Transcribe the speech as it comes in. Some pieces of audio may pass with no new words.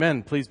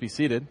Men, please be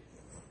seated.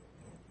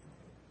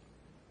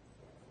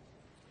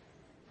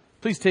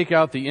 Please take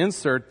out the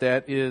insert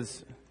that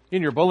is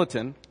in your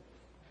bulletin.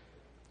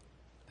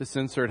 This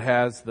insert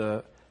has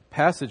the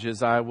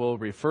passages I will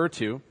refer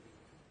to.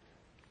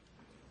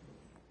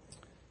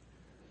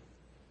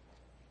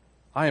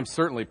 I am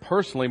certainly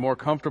personally more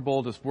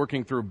comfortable just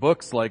working through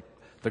books like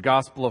the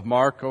Gospel of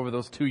Mark over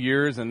those 2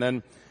 years and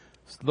then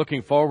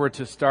looking forward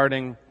to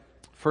starting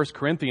 1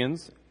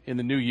 Corinthians in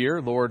the new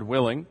year, Lord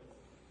willing.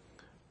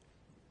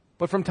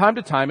 But from time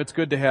to time, it's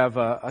good to have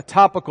a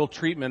topical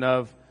treatment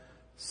of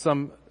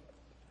some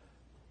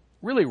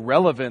really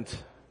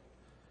relevant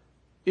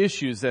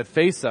issues that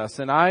face us.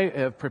 And I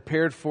have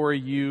prepared for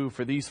you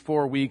for these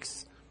 4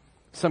 weeks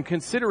some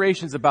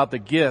considerations about the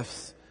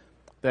gifts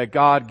that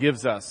God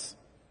gives us.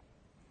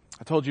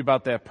 I told you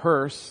about that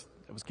purse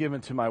that was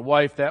given to my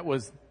wife. That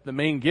was the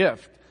main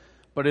gift.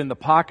 But in the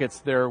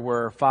pockets, there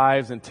were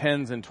 5s and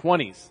 10s and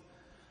 20s.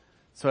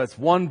 So it's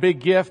one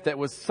big gift that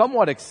was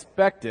somewhat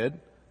expected,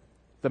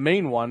 the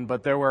main one,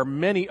 but there were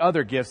many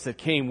other gifts that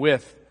came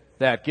with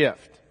that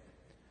gift.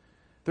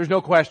 There's no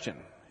question.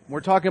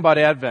 We're talking about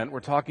Advent. We're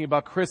talking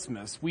about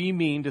Christmas. We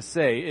mean to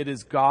say it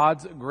is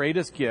God's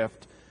greatest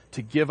gift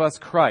to give us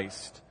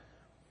Christ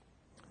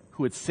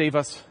who would save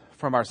us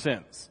from our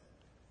sins.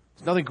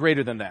 There's nothing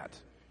greater than that.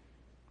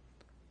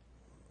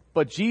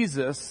 But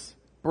Jesus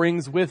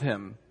brings with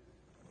him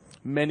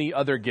many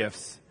other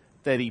gifts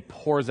that he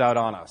pours out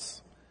on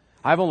us.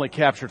 I've only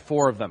captured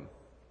 4 of them.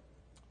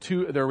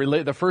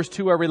 The first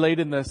 2 are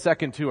related and the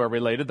second 2 are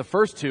related. The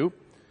first 2,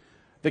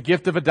 the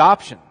gift of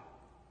adoption.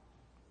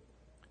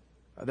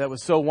 That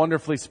was so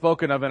wonderfully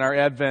spoken of in our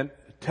Advent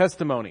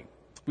testimony.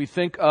 We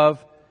think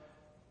of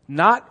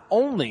not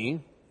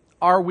only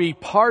are we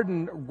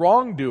pardoned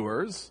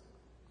wrongdoers,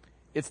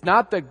 it's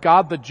not that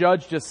God the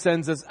judge just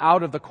sends us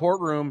out of the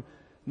courtroom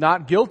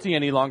not guilty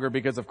any longer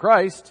because of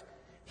Christ.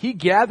 He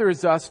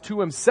gathers us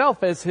to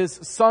himself as his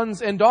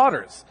sons and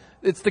daughters.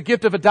 It's the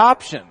gift of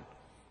adoption.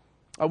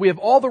 We have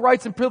all the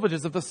rights and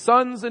privileges of the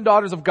sons and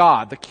daughters of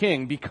God, the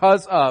King,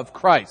 because of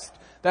Christ.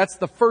 That's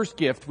the first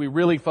gift we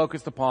really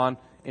focused upon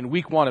in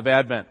week 1 of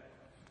Advent.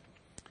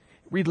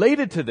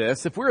 Related to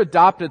this, if we're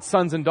adopted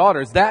sons and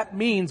daughters, that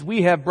means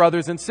we have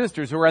brothers and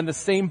sisters who are in the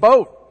same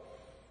boat.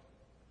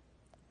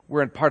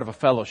 We're in part of a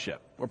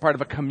fellowship. We're part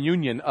of a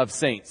communion of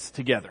saints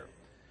together.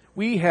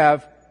 We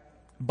have,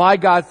 by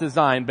God's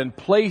design, been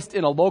placed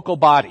in a local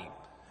body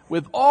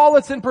with all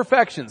its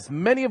imperfections,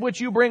 many of which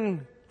you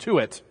bring to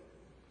it.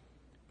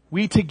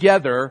 We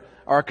together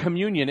are a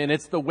communion, and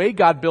it's the way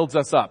God builds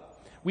us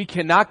up. We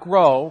cannot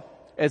grow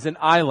as an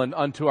island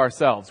unto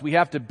ourselves. We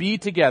have to be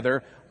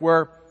together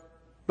where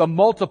the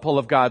multiple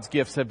of God's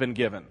gifts have been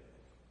given.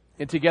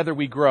 And together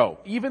we grow.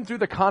 Even through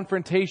the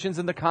confrontations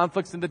and the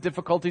conflicts and the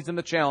difficulties and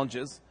the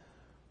challenges,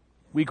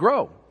 we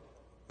grow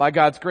by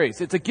God's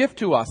grace. It's a gift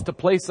to us to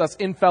place us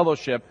in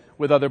fellowship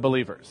with other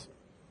believers.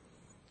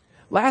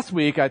 Last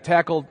week I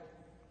tackled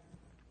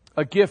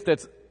a gift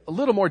that's a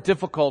little more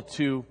difficult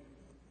to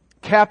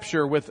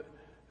capture with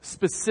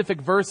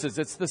specific verses.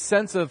 It's the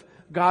sense of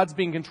God's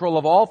being in control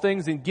of all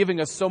things and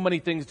giving us so many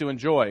things to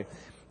enjoy.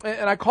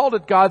 And I called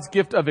it God's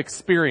gift of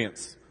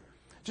experience.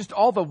 Just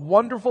all the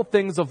wonderful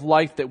things of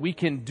life that we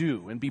can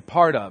do and be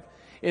part of.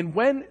 And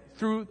when,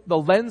 through the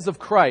lens of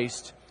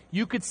Christ,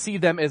 you could see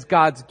them as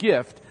God's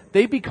gift,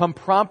 they become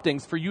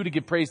promptings for you to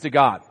give praise to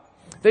God.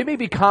 They may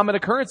be common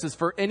occurrences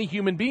for any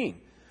human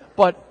being.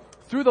 But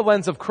through the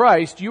lens of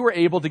Christ, you are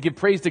able to give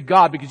praise to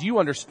God because you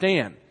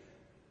understand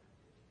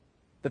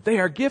that they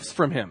are gifts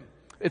from him.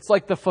 It's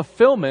like the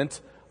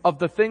fulfillment of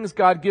the things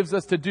God gives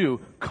us to do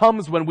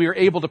comes when we are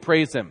able to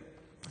praise him.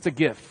 It's a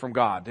gift from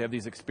God to have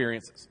these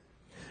experiences.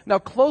 Now,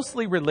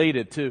 closely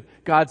related to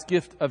God's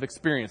gift of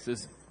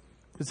experiences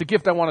is the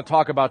gift I want to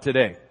talk about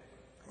today.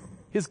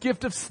 His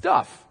gift of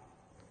stuff.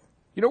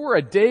 You know, we're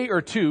a day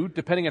or 2,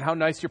 depending on how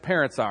nice your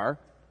parents are,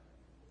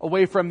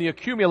 away from the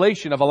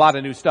accumulation of a lot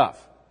of new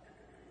stuff.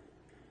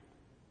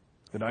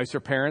 The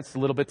nicer parents, a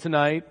little bit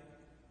tonight,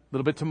 a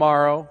little bit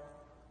tomorrow,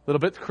 a little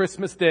bit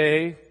Christmas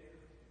Day.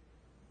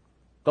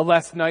 The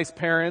less nice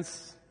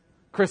parents,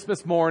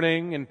 Christmas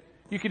morning, and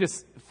you can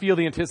just feel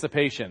the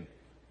anticipation,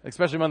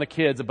 especially among the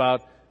kids,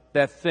 about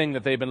that thing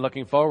that they've been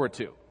looking forward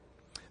to.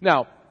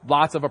 Now,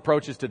 lots of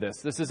approaches to this.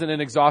 This isn't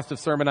an exhaustive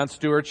sermon on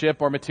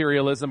stewardship or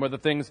materialism or the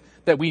things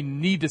that we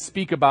need to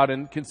speak about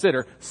and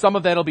consider. Some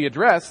of that will be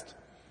addressed.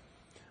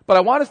 But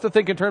I want us to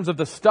think in terms of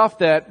the stuff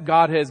that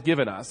God has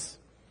given us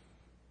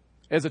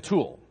as a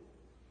tool,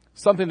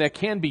 something that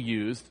can be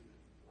used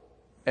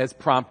as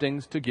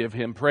promptings to give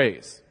him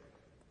praise.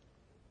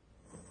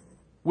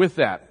 With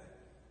that,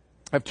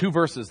 I have 2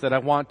 verses that I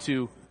want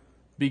to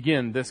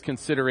begin this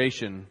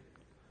consideration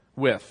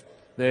with.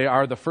 They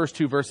are the first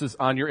 2 verses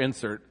on your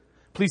insert.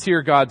 Please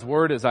hear God's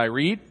word as I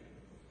read.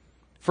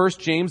 1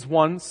 James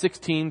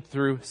 1:16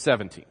 through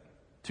 17.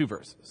 2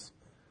 verses.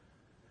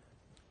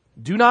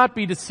 Do not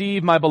be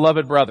deceived, my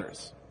beloved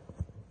brothers.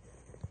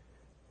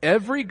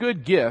 Every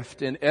good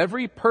gift and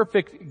every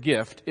perfect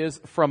gift is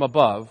from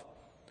above,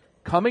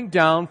 coming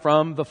down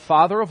from the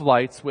Father of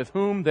lights, with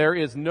whom there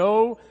is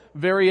no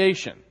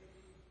variation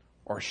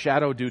or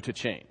shadow due to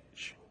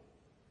change.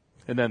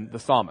 And then the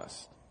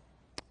psalmist,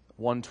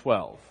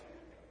 112.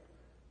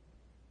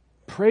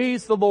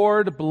 Praise the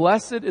Lord,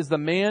 blessed is the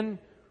man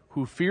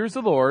who fears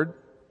the Lord,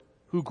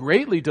 who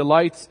greatly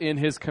delights in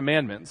his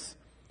commandments.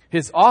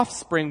 His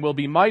offspring will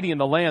be mighty in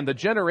the land. The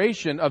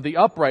generation of the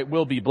upright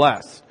will be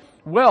blessed.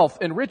 Wealth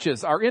and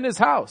riches are in his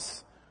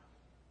house,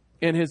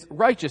 and his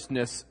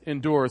righteousness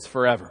endures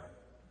forever.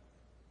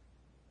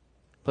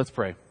 Let's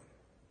pray.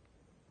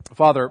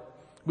 Father,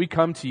 we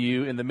come to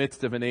you in the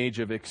midst of an age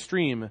of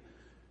extreme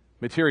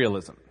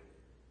materialism.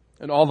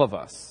 And all of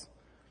us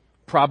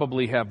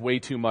probably have way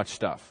too much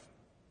stuff.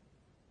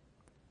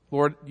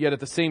 Lord, yet at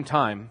the same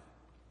time,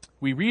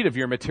 we read of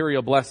your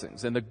material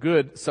blessings and the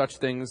good such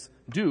things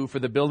do for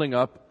the building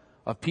up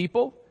of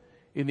people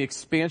in the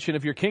expansion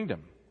of your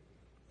kingdom.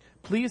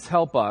 Please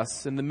help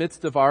us in the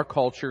midst of our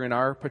culture, in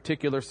our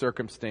particular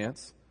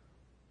circumstance.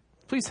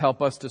 Please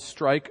help us to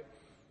strike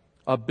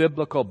a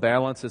biblical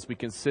balance as we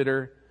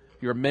consider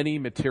your many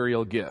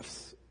material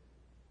gifts.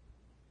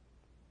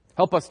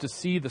 Help us to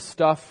see the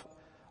stuff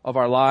of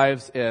our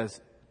lives as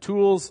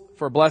tools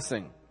for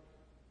blessing,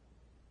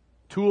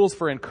 tools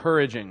for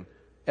encouraging,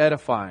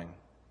 edifying,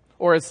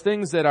 or as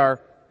things that are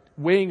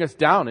weighing us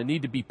down and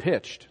need to be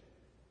pitched.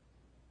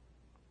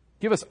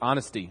 Give us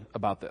honesty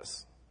about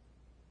this.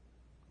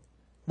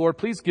 Lord,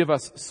 please give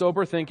us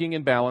sober thinking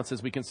and balance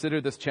as we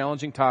consider this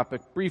challenging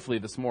topic briefly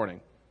this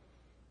morning.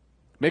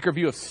 Make our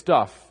view of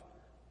stuff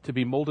to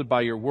be molded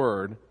by your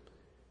word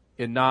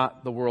and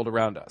not the world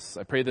around us.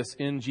 I pray this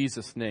in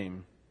Jesus'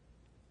 name.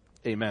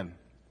 Amen.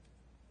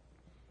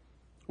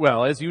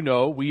 Well, as you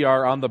know, we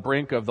are on the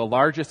brink of the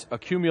largest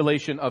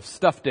accumulation of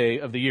stuff day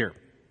of the year.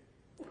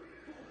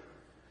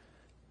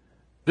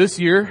 This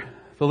year,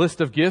 the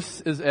list of gifts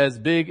is as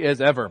big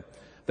as ever.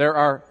 There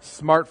are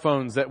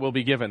smartphones that will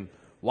be given,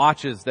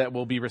 watches that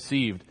will be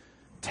received,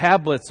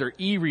 tablets or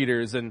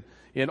e-readers, and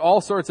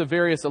all sorts of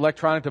various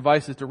electronic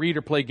devices to read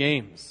or play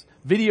games,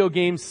 video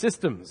game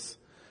systems,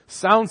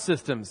 sound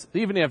systems.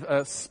 They even have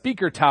a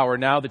speaker tower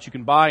now that you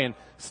can buy and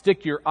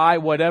stick your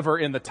whatever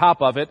in the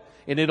top of it,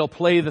 and it'll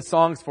play the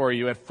songs for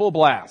you at full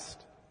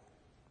blast.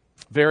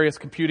 Various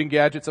computing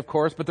gadgets, of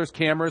course, but there's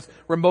cameras,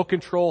 remote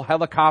control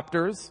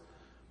helicopters,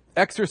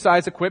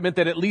 exercise equipment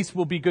that at least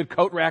will be good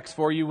coat racks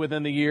for you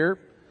within the year,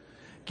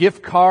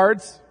 gift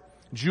cards,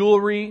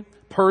 jewelry,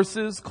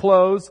 purses,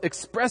 clothes,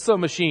 espresso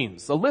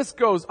machines. The list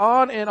goes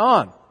on and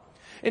on.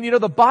 And you know,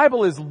 the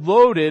Bible is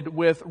loaded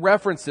with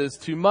references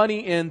to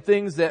money and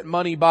things that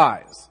money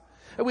buys.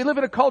 And we live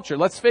in a culture,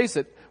 let's face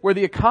it, where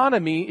the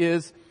economy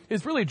is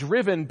really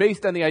driven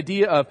based on the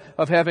idea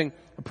of having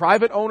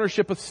private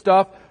ownership of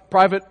stuff,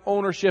 private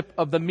ownership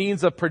of the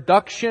means of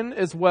production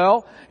as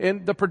well,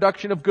 and the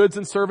production of goods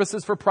and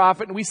services for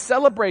profit. And we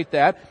celebrate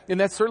that, and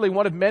that's certainly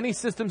one of many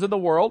systems in the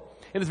world,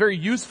 and it's very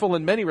useful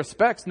in many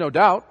respects, no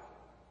doubt.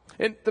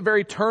 And the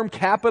very term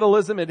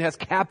capitalism, it has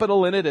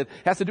capital in it. It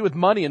has to do with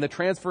money and the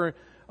transfer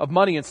of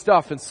money and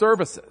stuff and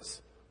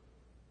services.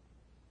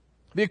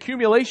 The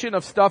accumulation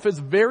of stuff is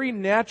very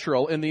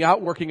natural in the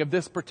outworking of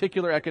this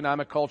particular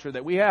economic culture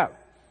that we have.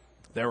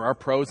 There are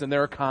pros and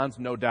there are cons,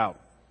 no doubt.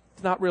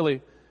 It's not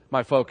really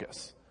my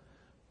focus.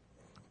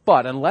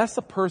 But unless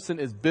a person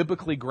is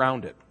biblically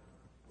grounded,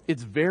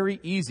 it's very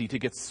easy to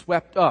get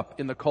swept up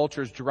in the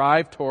culture's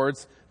drive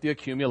towards the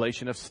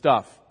accumulation of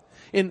stuff.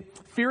 In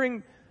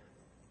fearing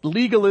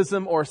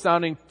legalism or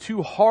sounding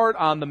too hard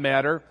on the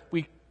matter,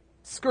 we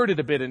skirt it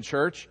a bit in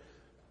church.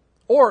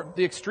 Or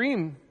the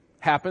extreme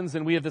happens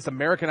and we have this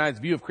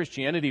Americanized view of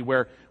Christianity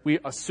where we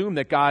assume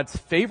that God's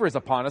favor is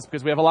upon us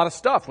because we have a lot of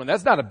stuff, when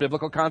that's not a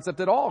biblical concept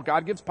at all.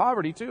 God gives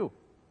poverty too.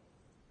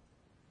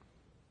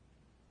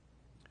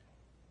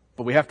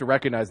 But we have to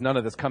recognize none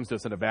of this comes to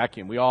us in a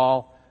vacuum. We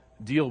all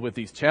deal with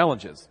these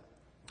challenges.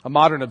 A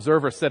modern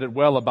observer said it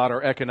well about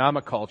our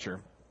economic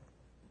culture.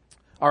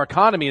 Our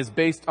economy is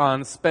based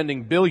on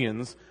spending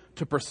billions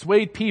to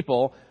persuade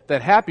people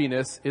that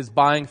happiness is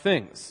buying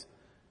things,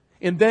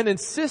 and then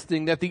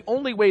insisting that the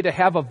only way to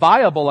have a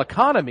viable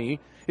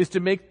economy is to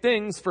make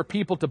things for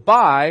people to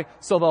buy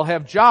so they'll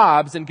have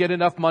jobs and get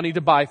enough money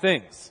to buy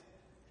things.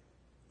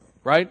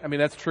 Right? I mean,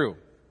 that's true.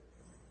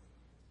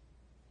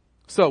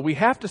 So we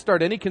have to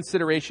start any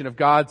consideration of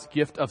God's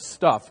gift of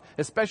stuff,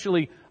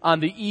 especially on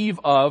the eve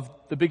of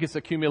the biggest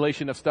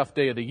accumulation of stuff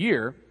day of the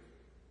year,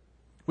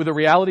 with a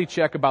reality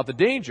check about the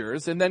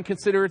dangers, and then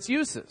consider its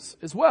uses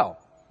as well.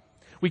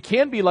 We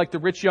can be like the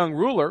rich young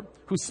ruler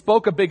who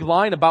spoke a big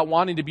line about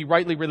wanting to be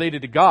rightly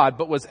related to God,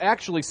 but was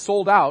actually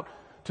sold out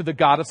to the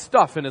god of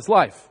stuff in his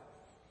life.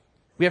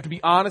 We have to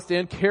be honest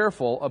and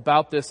careful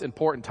about this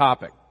important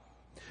topic.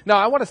 Now,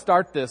 I want to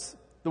start this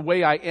the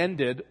way I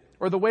ended,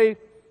 or the way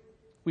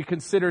we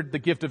considered the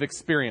gift of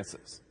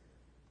experiences.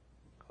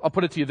 I'll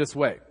put it to you this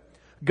way.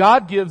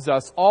 God gives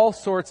us all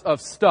sorts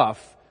of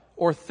stuff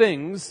or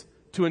things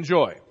to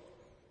enjoy.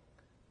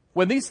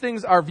 When these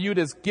things are viewed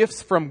as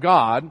gifts from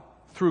God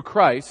through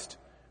Christ,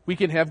 we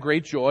can have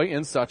great joy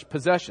in such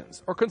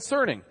possessions or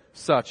concerning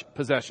such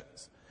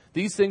possessions.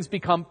 These things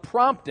become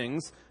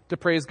promptings to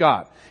praise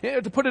God.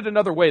 To put it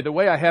another way, the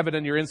way I have it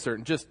in your insert,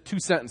 in just 2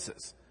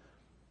 sentences.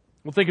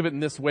 We'll think of it in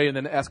this way and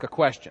then ask a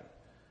question.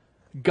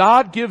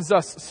 God gives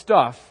us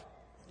stuff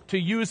to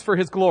use for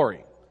His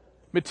glory.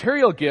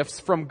 Material gifts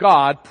from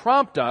God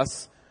prompt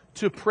us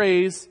to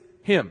praise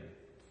Him.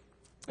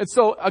 And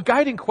so a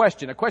guiding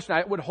question, a question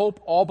I would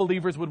hope all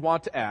believers would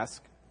want to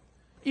ask,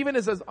 even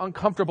as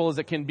uncomfortable as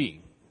it can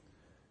be.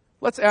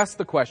 Let's ask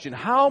the question,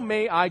 how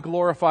may I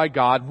glorify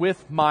God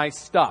with my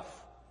stuff?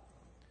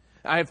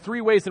 I have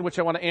 3 ways in which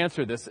I want to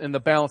answer this in the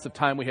balance of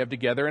time we have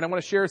together, and I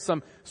want to share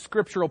some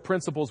scriptural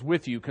principles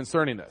with you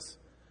concerning this.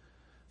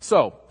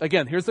 So,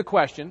 again, here's the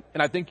question,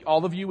 and I think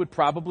all of you would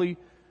probably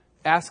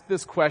ask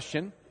this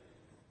question,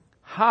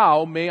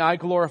 how may I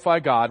glorify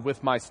God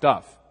with my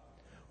stuff?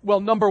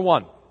 Well, number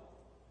 1,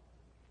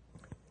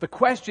 the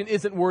question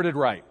isn't worded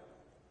right.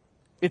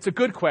 It's a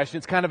good question.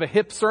 It's kind of a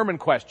hip sermon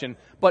question,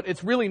 but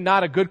it's really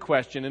not a good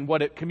question in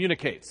what it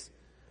communicates.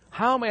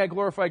 How may I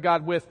glorify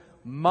God with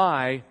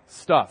my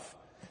stuff?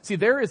 See,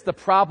 there is the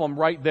problem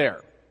right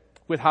there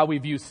with how we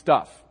view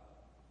stuff.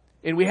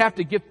 And we have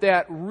to get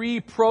that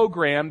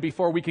reprogrammed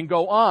before we can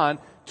go on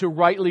to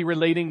rightly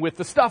relating with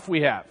the stuff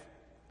we have.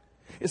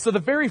 And so the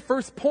very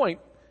first point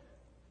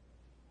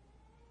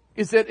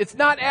is that it's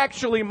not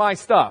actually my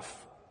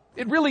stuff.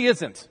 It really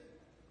isn't.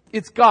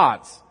 It's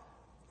God's.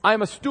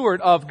 I'm a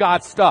steward of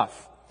God's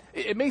stuff.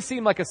 It may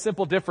seem like a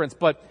simple difference,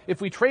 but if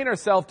we train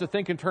ourselves to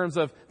think in terms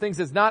of things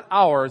as not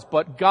ours,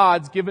 but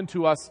God's given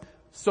to us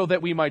so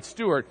that we might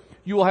steward,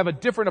 you will have a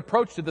different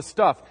approach to the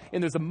stuff,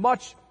 and there's a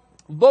much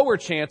lower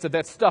chance of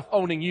that stuff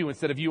owning you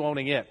instead of you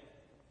owning it.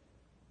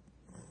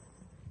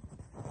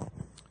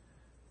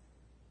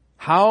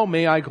 How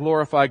may I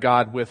glorify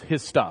God with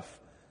His stuff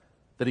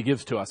that He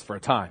gives to us for a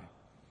time?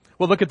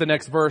 Well, look at the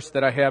next verse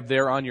that I have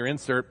there on your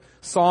insert,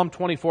 Psalm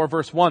 24,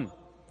 verse 1.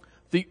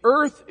 The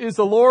earth is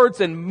the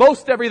Lord's and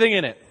most everything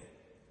in it.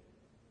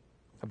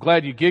 I'm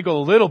glad you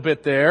giggle a little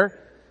bit there,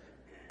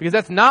 because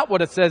that's not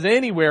what it says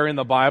anywhere in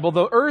the Bible.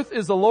 The earth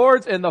is the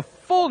Lord's and the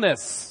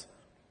fullness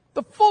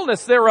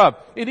thereof.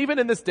 And even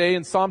in this day,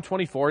 in Psalm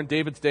 24, in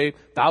David's day,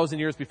 1,000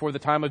 years before the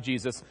time of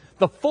Jesus,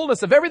 the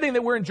fullness of everything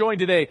that we're enjoying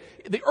today,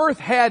 the earth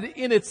had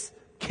in its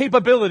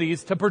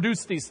capabilities to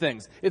produce these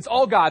things. It's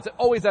all God's. It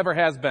always ever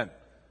has been.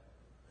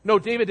 No,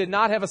 David did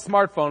not have a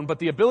smartphone, but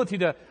the ability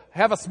to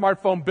have a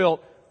smartphone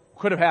built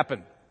could have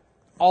happened.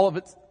 All of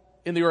it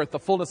in the earth, the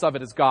fullness of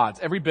it is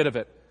God's, every bit of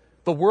it.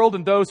 The world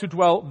and those who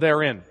dwell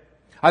therein.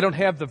 I don't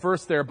have the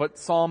verse there, but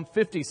Psalm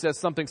 50 says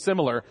something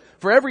similar.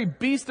 For every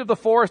beast of the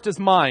forest is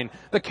mine,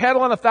 the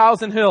cattle on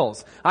 1,000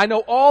 hills. I know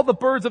all the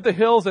birds of the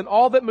hills, and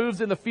all that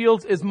moves in the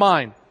fields is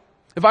mine.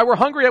 If I were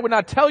hungry, I would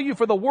not tell you,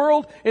 for the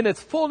world and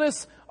its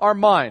fullness are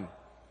mine.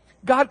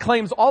 God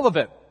claims all of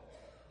it.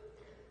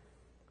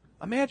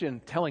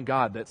 Imagine telling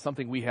God that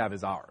something we have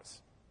is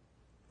ours.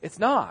 It's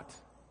not.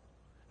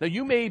 Now,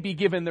 you may be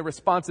given the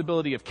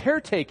responsibility of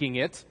caretaking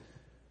it,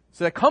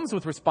 so that comes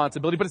with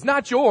responsibility, but it's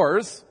not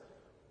yours.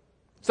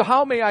 So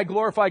how may I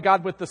glorify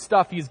God with the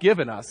stuff He's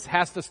given us?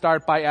 Has to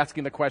start by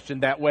asking the question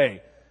that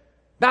way.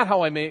 Not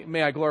how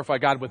may I glorify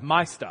God with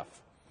my stuff.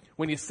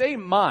 When you say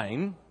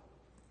mine,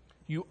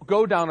 you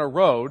go down a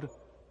road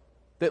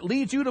that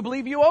leads you to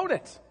believe you own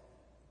it.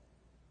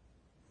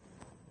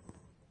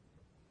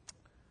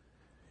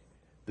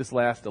 This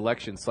last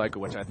election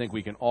cycle, which I think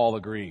we can all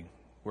agree,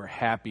 we're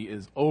happy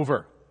is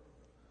over.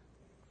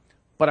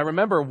 But I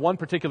remember one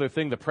particular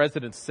thing the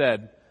president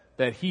said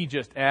that he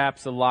just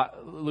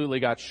absolutely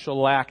got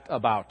shellacked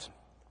about.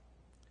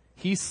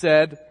 He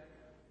said,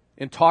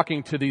 in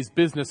talking to these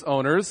business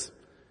owners,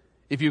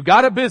 if you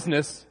got a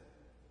business,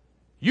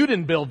 you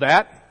didn't build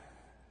that.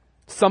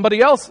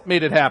 Somebody else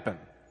made it happen.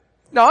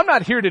 Now, I'm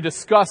not here to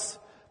discuss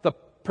the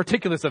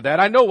particulars of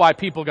that. I know why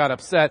people got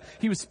upset.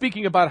 He was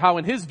speaking about how,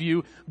 in his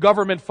view,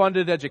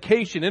 government-funded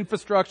education,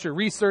 infrastructure,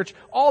 research,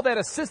 all that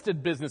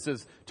assisted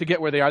businesses to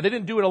get where they are. They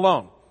didn't do it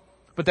alone.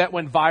 But that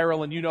went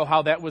viral, and you know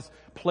how that was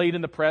played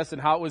in the press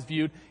and how it was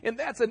viewed. And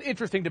that's an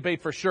interesting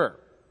debate for sure.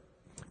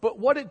 But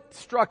what it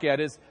struck at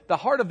is the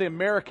heart of the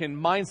American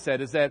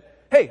mindset is that,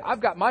 hey, I've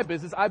got my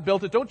business, I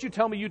built it, don't you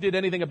tell me you did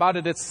anything about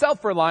it. It's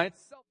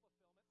self-reliance,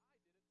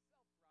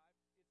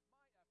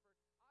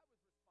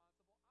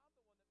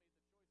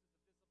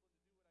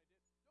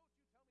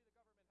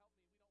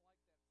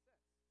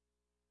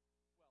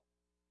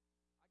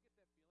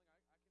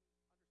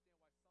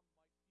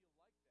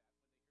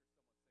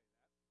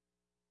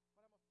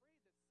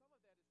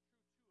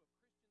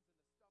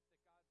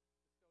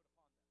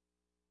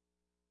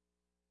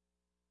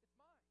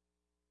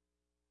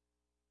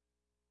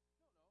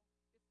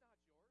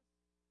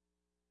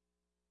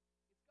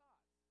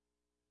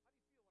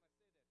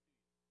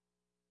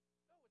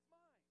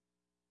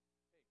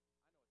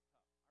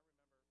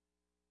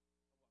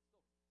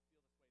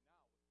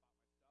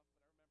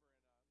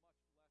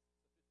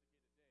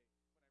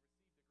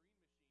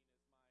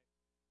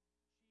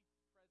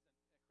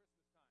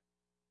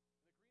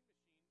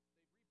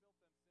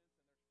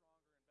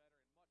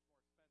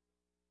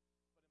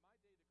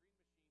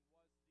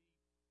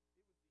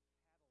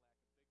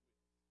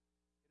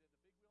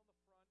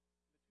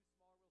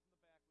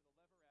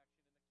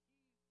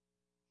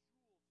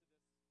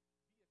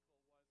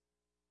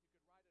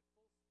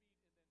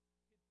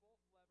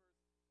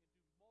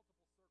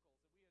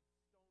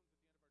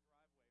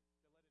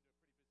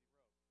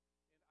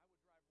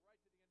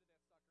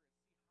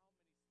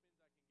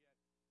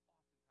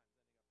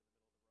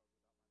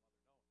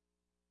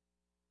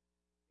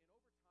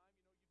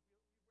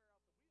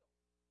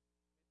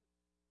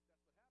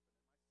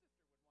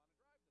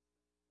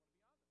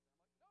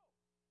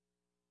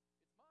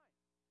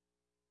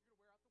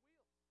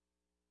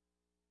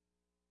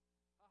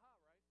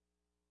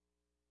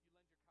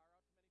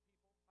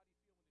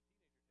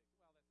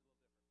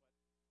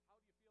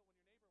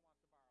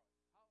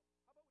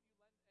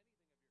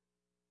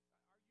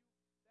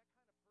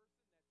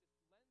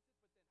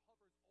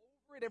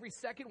 every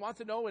second, wants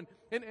to know, and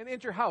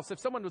at your house, if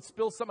someone would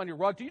spill something on your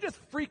rug, do you just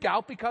freak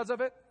out because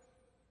of it?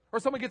 Or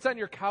someone gets on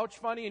your couch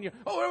funny and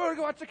I want to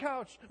go watch the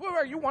couch.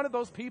 Are you one of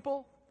those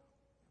people?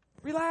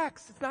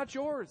 Relax. It's not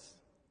yours.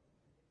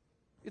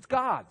 It's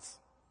God's.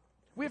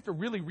 We have to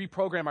really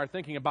reprogram our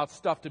thinking about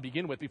stuff to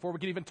begin with before we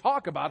can even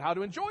talk about how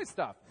to enjoy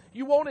stuff.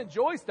 You won't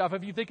enjoy stuff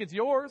if you think it's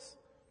yours.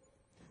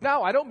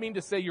 Now, I don't mean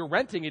to say you're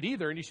renting it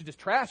either and you should just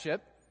trash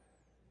it.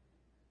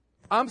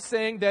 I'm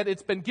saying that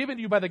it's been given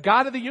to you by the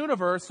God of the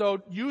universe,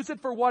 so use it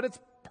for what it's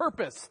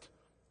purposed.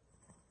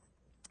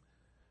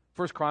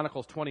 1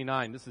 Chronicles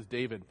 29, this is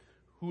David,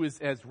 who is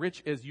as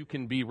rich as you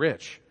can be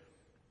rich.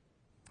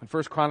 In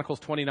 1 Chronicles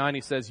 29,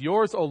 he says,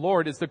 yours, O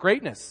Lord, is the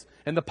greatness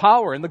and the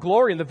power and the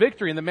glory and the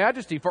victory and the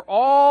majesty, for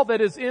all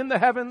that is in the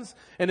heavens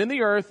and in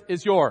the earth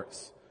is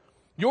yours.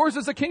 Yours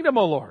is the kingdom,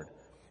 O Lord,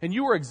 and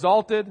you are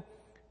exalted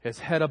as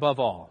head above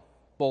all.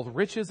 Both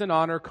riches and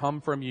honor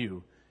come from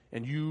you,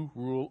 and you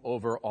rule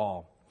over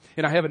all.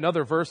 And I have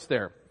another verse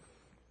there.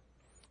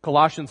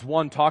 Colossians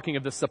 1, talking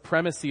of the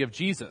supremacy of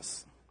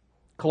Jesus.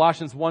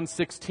 Colossians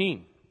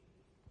 1:16.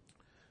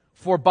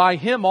 For by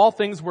him all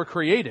things were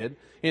created,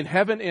 in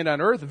heaven and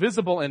on earth,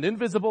 visible and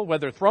invisible,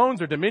 whether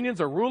thrones or dominions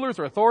or rulers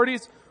or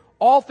authorities,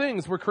 all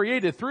things were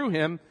created through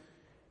him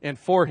and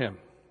for him.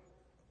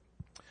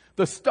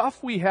 The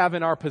stuff we have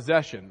in our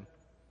possession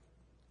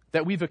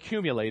that we've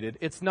accumulated,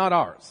 it's not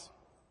ours.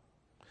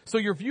 So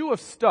your view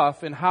of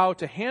stuff and how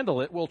to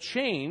handle it will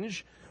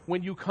change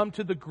when you come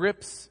to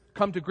grips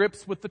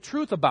with the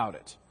truth about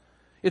it.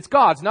 It's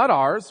God's, not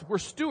ours. We're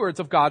stewards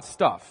of God's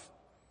stuff.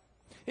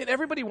 And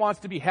everybody wants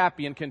to be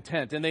happy and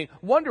content, and they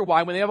wonder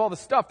why when they have all the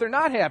stuff, they're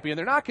not happy and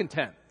they're not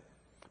content.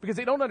 Because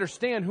they don't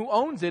understand who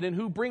owns it and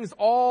who brings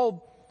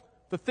all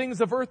the things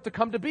of earth to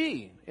come to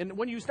be. And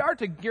when you start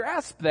to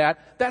grasp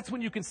that, that's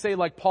when you can say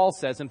like Paul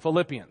says in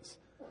Philippians.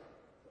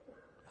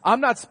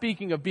 I'm not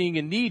speaking of being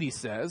in need, he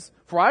says,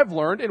 for I've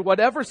learned in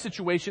whatever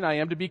situation I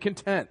am to be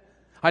content.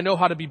 I know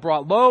how to be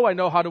brought low. I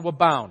know how to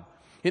abound.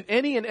 In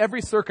any and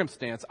every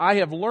circumstance, I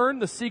have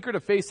learned the secret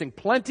of facing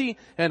plenty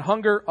and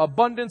hunger,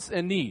 abundance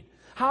and need.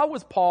 How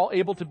was Paul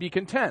able to be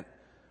content?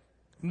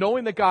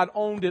 Knowing that God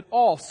owned it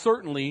all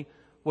certainly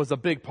was a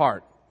big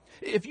part.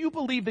 If you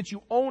believe that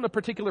you own a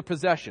particular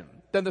possession,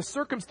 then the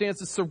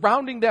circumstances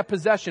surrounding that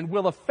possession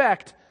will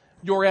affect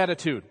your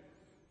attitude.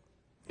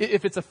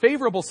 If it's a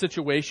favorable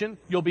situation,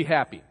 you'll be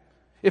happy.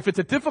 If it's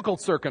a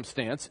difficult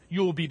circumstance,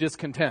 you'll be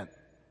discontent.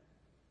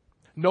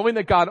 Knowing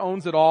that God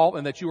owns it all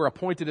and that you are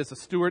appointed as a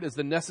steward is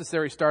the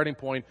necessary starting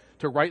point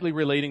to rightly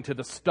relating to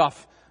the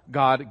stuff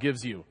God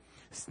gives you.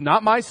 It's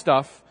not my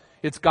stuff.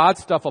 It's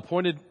God's stuff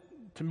appointed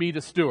to me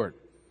to steward.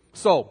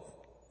 So,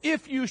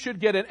 if you should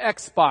get an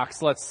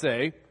Xbox, let's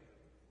say,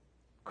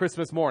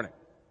 Christmas morning,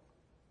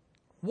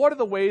 what are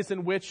the ways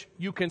in which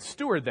you can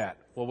steward that?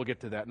 Well, we'll get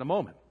to that in a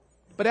moment.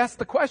 But ask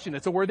the question.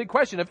 It's a worthy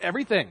question of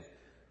everything.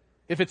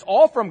 If it's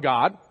all from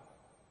God,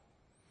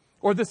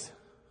 or this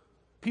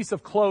piece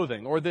of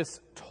clothing, or this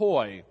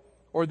toy,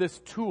 or this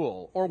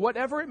tool, or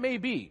whatever it may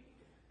be,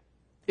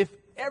 if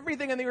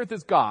everything on the earth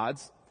is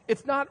God's,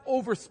 it's not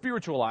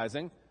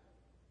over-spiritualizing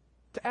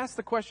to ask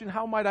the question,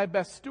 how might I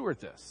best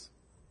steward this?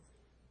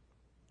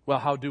 Well,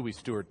 how do we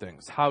steward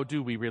things? How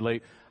do we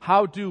relate?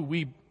 How do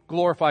we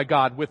glorify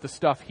God with the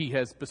stuff he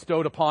has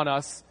bestowed upon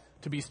us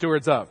to be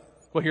stewards of?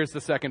 Well, here's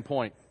the second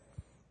point.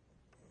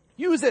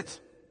 Use it.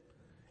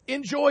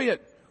 Enjoy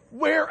it.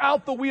 Wear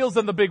out the wheels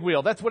on the big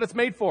wheel. That's what it's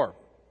made for.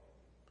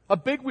 A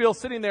big wheel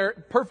sitting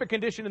there, perfect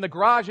condition in the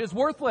garage, is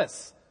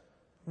worthless.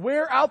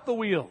 Wear out the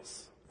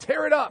wheels.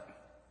 Tear it up.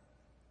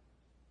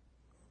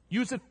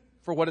 Use it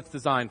for what it's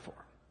designed for.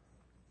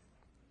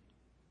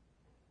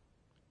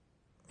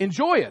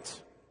 Enjoy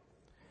it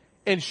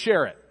and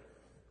share it.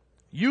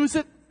 Use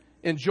it,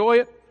 enjoy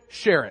it,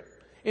 share it.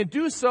 And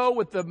do so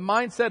with the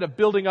mindset of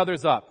building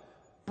others up,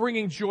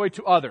 bringing joy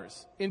to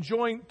others,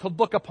 enjoying to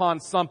look upon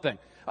something.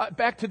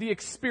 Back to the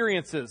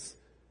experiences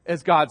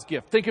as God's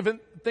gift. Think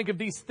of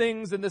these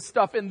things and this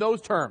stuff in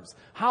those terms.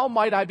 How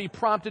might I be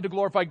prompted to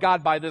glorify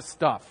God by this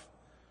stuff?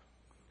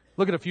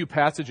 Look at a few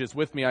passages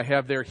with me. I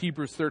have there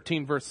Hebrews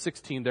 13 verse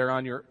 16 there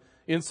on your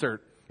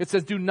insert. It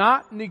says, do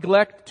not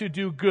neglect to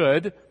do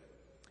good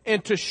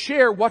and to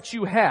share what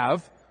you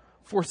have,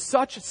 for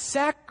such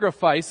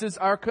sacrifices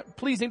are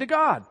pleasing to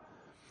God.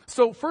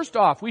 So first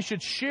off, we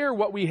should share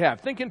what we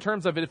have. Think in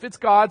terms of it. If it's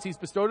God's, he's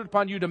bestowed it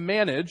upon you to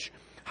manage.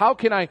 How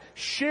can I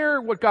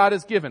share what God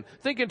has given?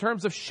 Think in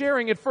terms of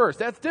sharing it first.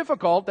 That's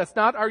difficult. That's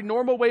not our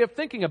normal way of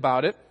thinking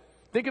about it.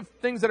 Think of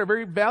things that are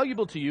very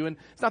valuable to you, and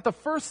it's not the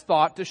first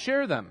thought to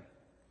share them.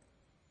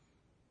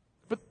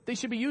 But they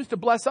should be used to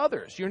bless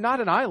others. You're not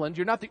an island.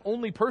 You're not the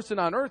only person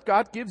on earth.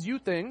 God gives you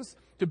things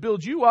to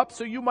build you up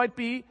so you might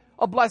be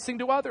a blessing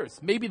to others.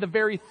 Maybe the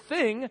very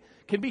thing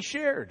can be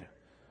shared.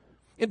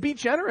 And be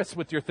generous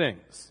with your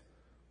things.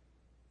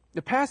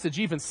 The passage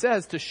even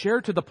says to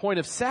share to the point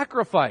of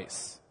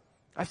sacrifice.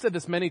 I've said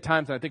this many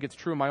times, and I think it's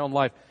true in my own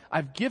life.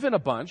 I've given a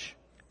bunch,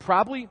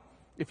 probably,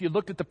 if you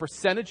looked at the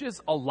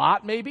percentages, a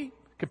lot maybe,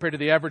 compared to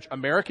the average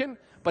American,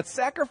 but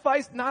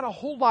sacrificed not a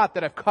whole lot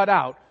that I've cut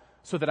out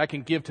so that I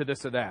can give to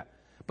this or that.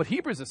 But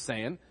Hebrews is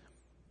saying,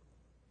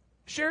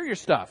 share your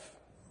stuff.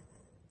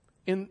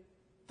 And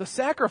the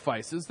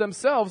sacrifices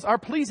themselves are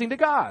pleasing to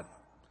God.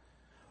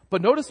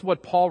 But notice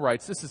what Paul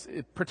writes. This is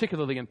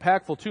particularly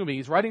impactful to me.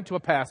 He's writing to a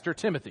pastor,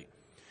 Timothy.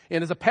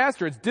 And as a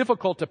pastor, it's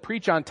difficult to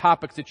preach on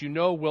topics that you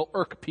know will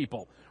irk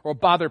people or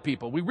bother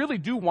people. We really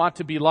do want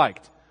to be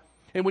liked.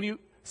 And when you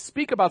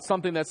speak about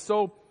something that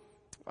so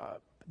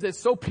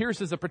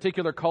pierces a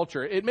particular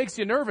culture, it makes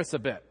you nervous a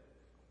bit.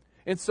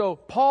 And so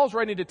Paul's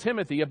writing to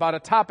Timothy about a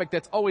topic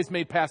that's always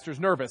made pastors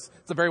nervous.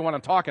 It's the very one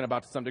I'm talking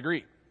about to some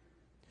degree.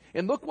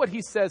 And look what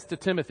he says to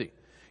Timothy.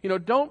 He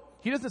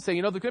doesn't say,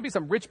 there's going to be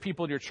some rich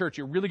people in your church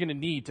you're really going to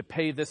need to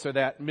pay this or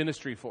that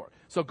ministry for.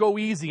 So go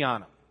easy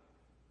on them.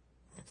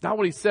 It's not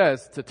what he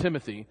says to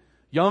Timothy,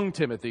 young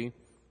Timothy,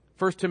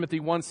 1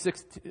 Timothy 1,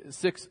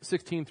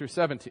 16 through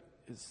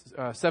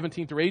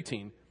 17 through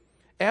 18.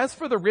 As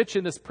for the rich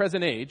in this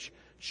present age,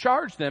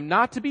 charge them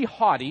not to be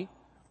haughty,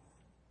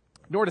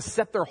 nor to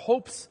set their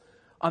hopes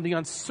on the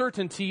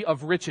uncertainty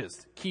of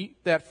riches.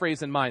 Keep that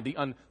phrase in mind, the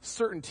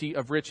uncertainty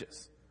of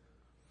riches.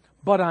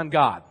 But on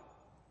God,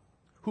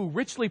 who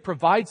richly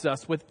provides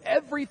us with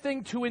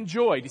everything to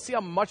enjoy. Do you see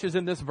how much is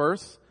in this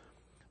verse?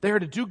 They are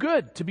to do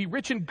good, to be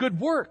rich in good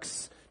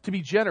works, to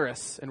be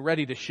generous and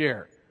ready to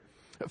share.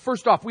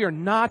 First off, we are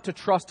not to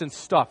trust in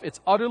stuff.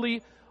 It's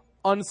utterly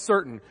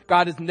uncertain.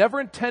 God has never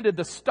intended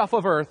the stuff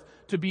of earth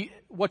to be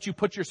what you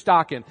put your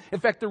stock in. In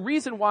fact, the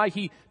reason why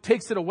he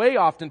takes it away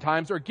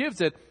oftentimes or gives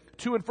it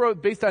to and fro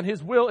based on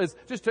his will is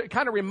just to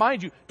kind of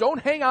remind you,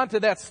 don't hang on to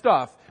that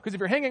stuff, because if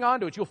you're hanging on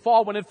to it, you'll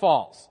fall when it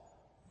falls.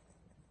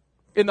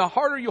 And the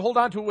harder you hold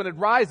on to it when it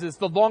rises,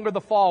 the longer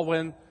the fall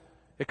when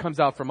it comes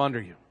out from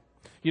under you.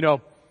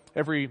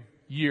 Every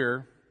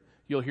year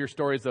you'll hear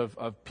stories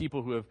of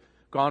people who have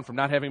gone from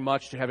not having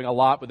much to having a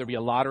lot, whether it be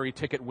a lottery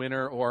ticket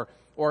winner or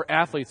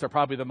athletes are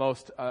probably the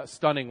most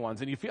stunning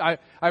ones. And I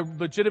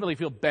legitimately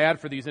feel bad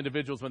for these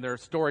individuals when their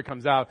story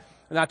comes out.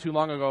 And not too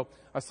long ago,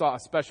 I saw a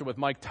special with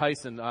Mike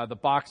Tyson, the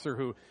boxer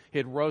who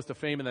had rose to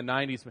fame in the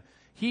 90s.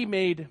 He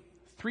made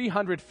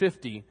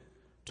 $350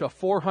 to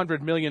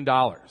 $400 million.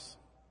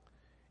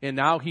 And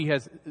now he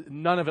has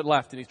none of it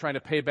left, and he's trying to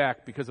pay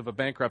back because of a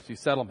bankruptcy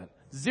settlement.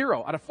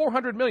 0 out of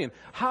 $400 million.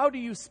 How do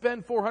you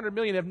spend $400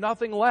 million and have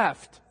nothing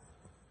left?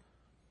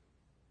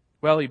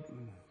 Well, he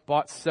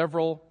bought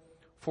several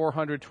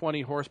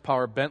 420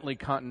 horsepower Bentley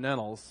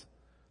Continentals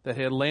that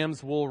had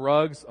lamb's wool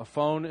rugs, a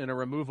phone, and a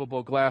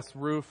removable glass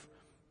roof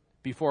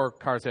before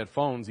cars had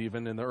phones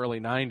even in the early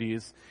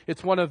 90s.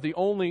 It's one of the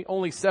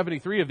only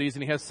 73 of these,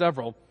 and he has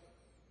several.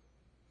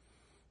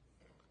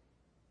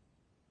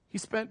 He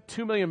spent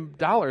 $2 million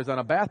on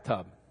a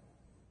bathtub.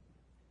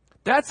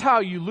 That's how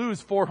you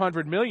lose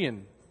 $400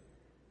 million.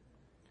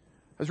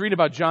 I was reading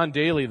about John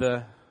Daly,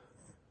 the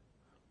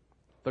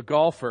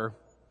golfer.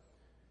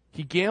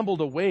 He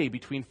gambled away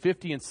between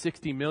 50 and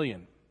 60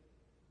 million.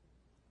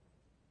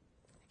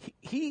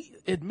 He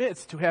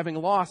admits to having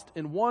lost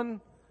in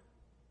one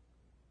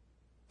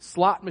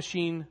slot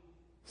machine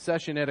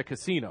session at a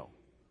casino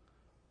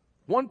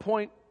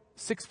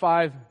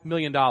 $1.65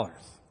 million.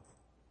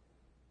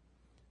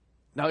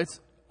 Now, it's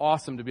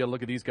awesome to be able to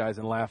look at these guys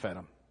and laugh at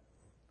them.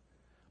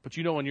 But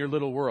in your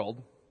little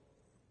world,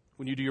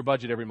 when you do your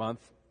budget every month,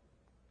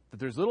 that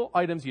there's little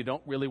items you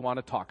don't really want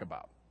to talk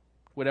about,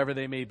 whatever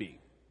they may be.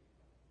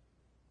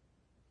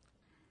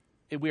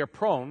 And we are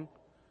prone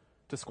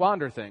to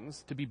squander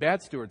things, to be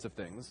bad stewards of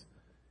things,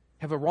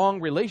 have a wrong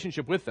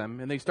relationship with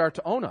them, and they start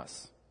to own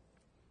us.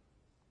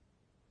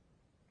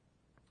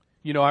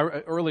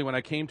 Early when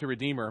I came to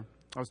Redeemer,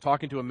 I was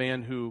talking to a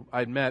man who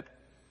I'd met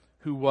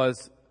who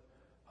was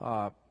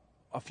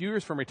a few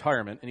years from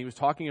retirement, and he was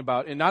talking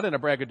about, and not in a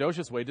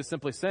braggadocious way, just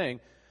simply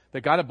saying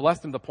that God had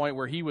blessed him to the point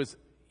where he was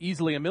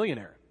easily a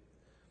millionaire.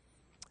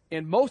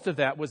 And most of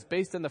that was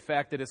based on the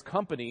fact that his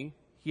company,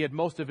 he had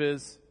most of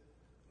his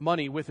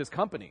money with his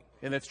company,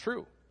 and that's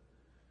true.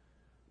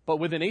 But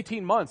within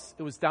 18 months,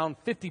 it was down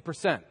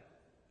 50%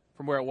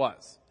 from where it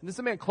was. And this is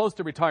a man close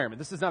to retirement.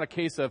 This is not a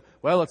case of,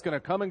 well, it's going to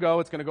come and go,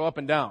 it's going to go up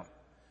and down.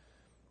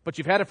 But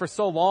you've had it for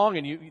so long,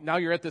 and now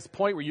you're at this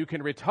point where you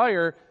can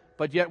retire,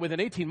 but yet within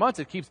 18 months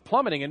it keeps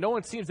plummeting, and no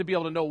one seems to be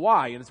able to know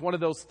why, and it's one of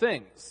those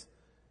things.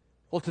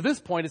 Well, to this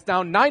point, it's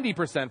down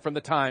 90% from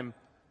the time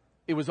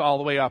it was all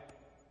the way up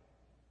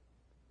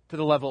to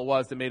the level it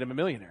was that made him a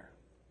millionaire.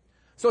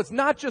 So it's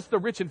not just the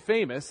rich and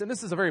famous, and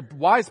this is a very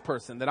wise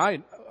person that I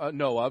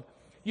know of.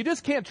 You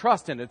just can't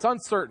trust in it. It's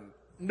uncertain.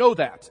 Know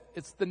that.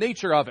 It's the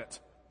nature of it.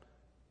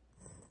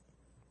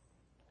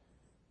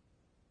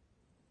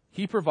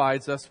 He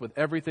provides us with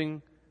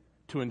everything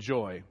to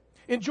enjoy.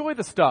 Enjoy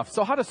the stuff.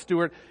 So how to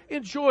steward?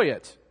 Enjoy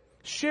it.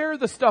 Share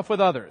the stuff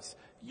with others.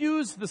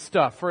 Use the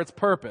stuff for its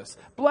purpose.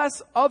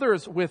 Bless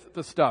others with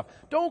the stuff.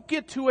 Don't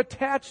get too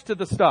attached to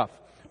the stuff.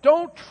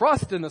 Don't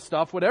trust in the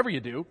stuff, whatever you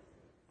do.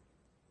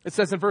 It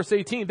says in verse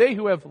 18, they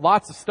who have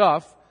lots of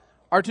stuff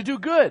are to do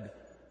good,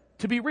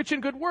 to be rich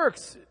in good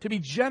works, to be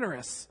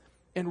generous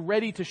and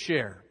ready to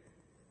share.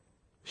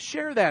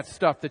 Share that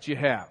stuff that you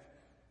have.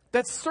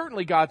 That's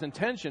certainly God's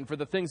intention for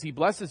the things he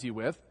blesses you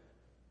with.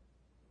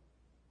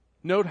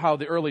 Note how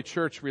the early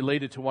church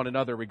related to one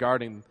another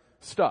regarding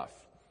stuff.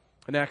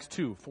 In Acts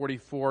 2,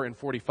 44 and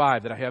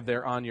 45 that I have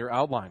there on your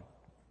outline.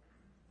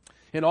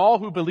 And all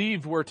who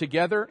believed were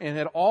together and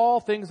had all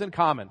things in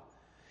common.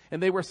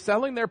 And they were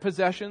selling their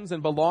possessions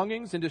and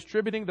belongings and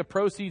distributing the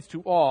proceeds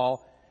to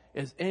all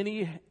as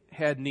any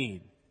had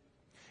need.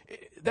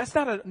 That's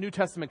not a New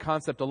Testament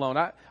concept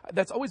alone.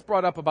 That's always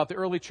brought up about the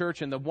early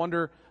church and the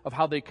wonder of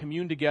how they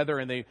communed together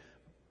and they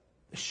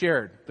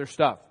shared their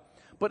stuff.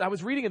 But I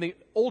was reading in the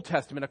Old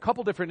Testament a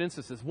couple different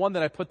instances. One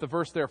that I put the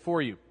verse there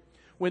for you.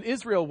 When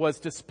Israel was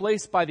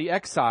displaced by the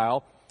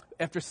exile,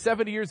 after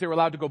 70 years they were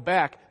allowed to go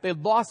back, they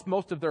lost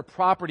most of their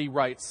property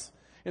rights.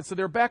 And so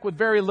they're back with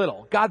very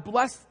little. God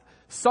blessed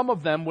some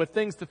of them with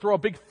things to throw a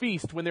big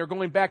feast when they were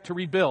going back to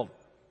rebuild.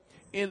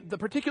 In the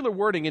particular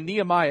wording in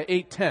Nehemiah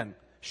 8:10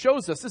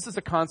 shows us this is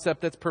a concept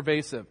that's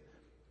pervasive.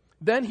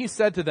 Then he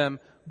said to them,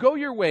 "Go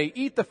your way,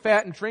 eat the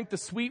fat and drink the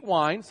sweet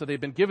wine," so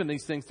they've been given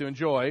these things to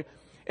enjoy,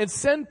 "and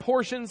send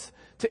portions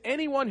to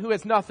anyone who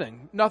has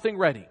nothing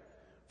ready.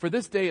 For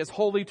this day is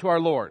holy to our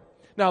Lord."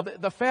 Now,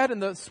 the fat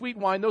and the sweet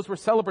wine, those were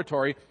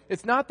celebratory.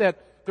 It's not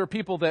that there are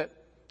people that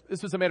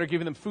this was a matter of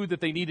giving them food that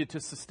they needed to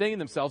sustain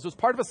themselves. It was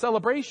part of a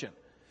celebration.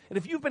 And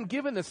if you've been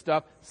given this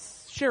stuff,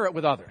 share it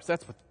with others.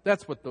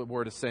 That's what the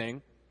word is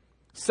saying.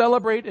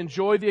 Celebrate,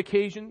 enjoy the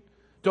occasion.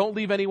 Don't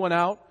leave anyone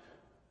out.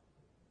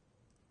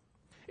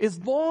 As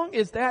long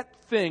as that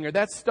thing or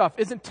that stuff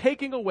isn't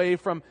taking away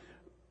from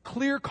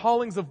clear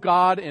callings of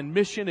God and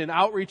mission and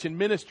outreach and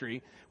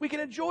ministry, we can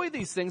enjoy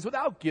these things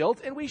without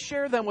guilt, and we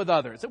share them with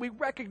others. And we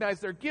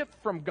recognize their gift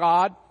from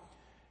God,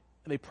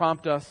 and they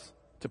prompt us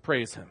to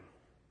praise Him.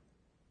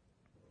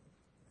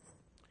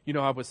 You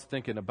know, I was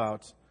thinking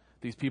about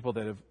these people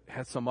that have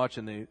had so much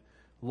and they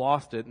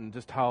lost it, and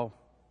just how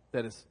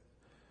that is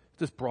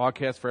just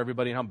broadcast for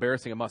everybody and how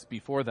embarrassing it must be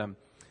for them.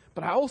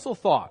 But I also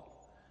thought,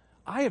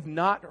 I have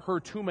not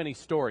heard too many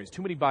stories,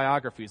 too many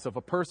biographies of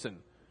a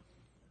person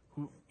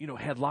who,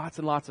 had lots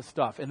and lots of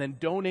stuff and then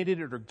donated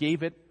it or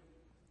gave it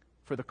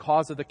for the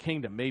cause of the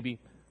kingdom, maybe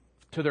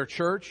to their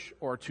church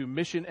or to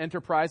mission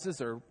enterprises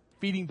or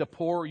feeding the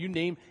poor, or you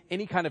name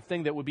any kind of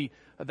thing that would be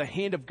the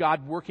hand of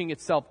God working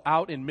itself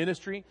out in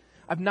ministry.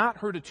 I've not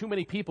heard of too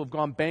many people who've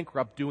gone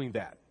bankrupt doing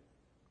that.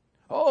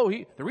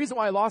 The reason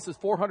why he lost his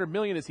 $400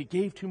 million is he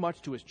gave too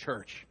much to his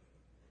church.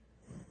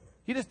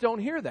 You just don't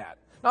hear that.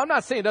 Now, I'm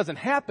not saying it doesn't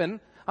happen.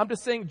 I'm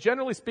just saying,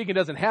 generally speaking, it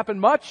doesn't happen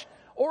much.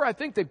 Or I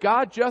think that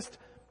God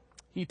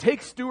He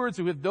takes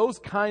stewards with those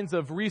kinds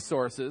of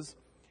resources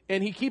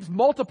and He keeps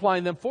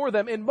multiplying them for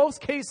them in most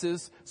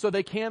cases so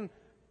they can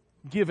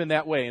give in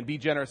that way and be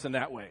generous in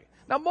that way.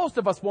 Now, most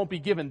of us won't be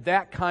given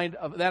that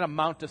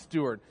amount to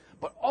steward.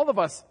 But all of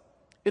us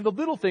in the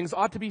little things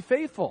ought to be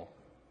faithful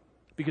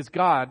because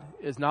God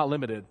is not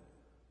limited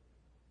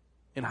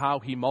in how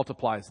He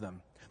multiplies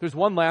them. There's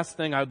one last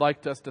thing I'd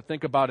like us to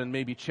think about and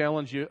maybe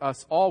challenge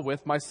us all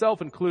with, myself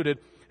included,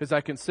 as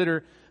I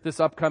consider this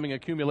upcoming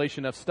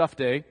accumulation of stuff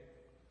day.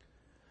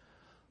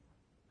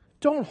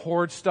 Don't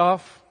hoard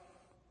stuff.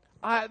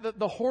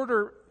 The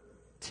Hoarder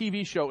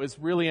TV show is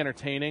really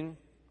entertaining.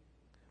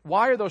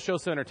 Why are those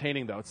shows so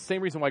entertaining, though? It's the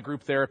same reason why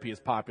group therapy is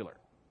popular.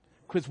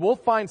 Because we'll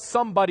find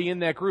somebody in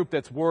that group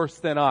that's worse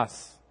than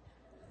us.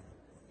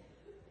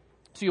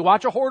 So you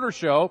watch a hoarder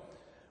show.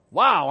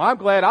 Wow, I'm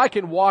glad I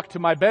can walk to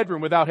my bedroom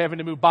without having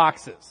to move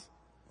boxes.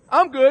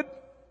 I'm good.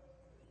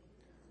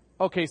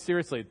 Okay,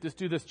 seriously, just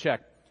do this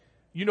check.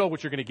 You know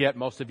what you're going to get,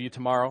 most of you,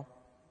 tomorrow.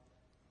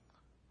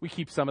 We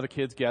keep some of the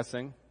kids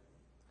guessing.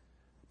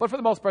 But for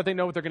the most part, they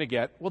know what they're going to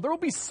get. Well, there will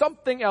be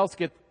something else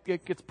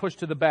gets pushed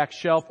to the back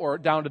shelf or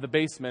down to the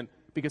basement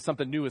because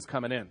something new is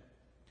coming in.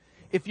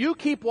 If you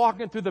keep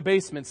walking through the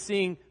basement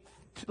seeing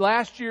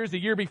last year's, the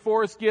year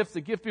before's gifts,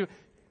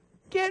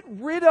 get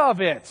rid of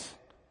it.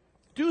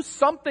 Do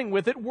something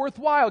with it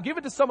worthwhile. Give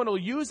it to someone who will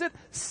use it,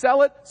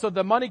 sell it so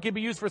the money can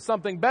be used for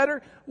something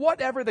better.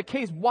 Whatever the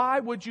case, why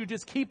would you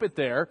just keep it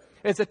there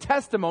as a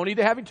testimony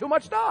to having too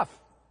much stuff?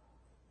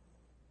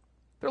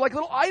 They're like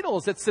little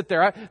idols that sit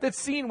there. That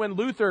scene when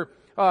Luther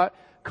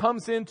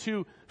comes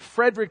into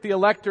Frederick the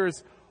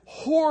Elector's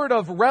hoard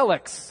of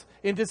relics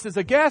and just is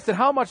aghast at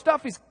how much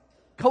stuff he's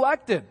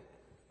collected.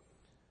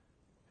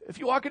 If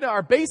you walk into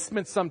our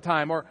basement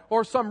sometime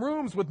or some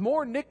rooms with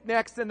more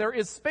knickknacks than there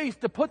is space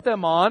to put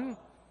them on,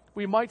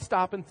 we might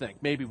stop and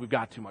think, maybe we've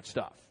got too much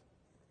stuff.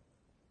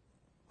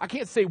 I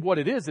can't say what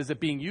it is. Is it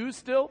being used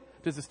still?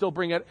 Does it still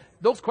bring it?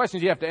 Those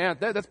questions you have to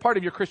answer. That's part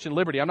of your Christian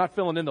liberty. I'm not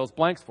filling in those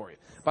blanks for you.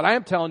 But I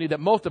am telling you that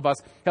most of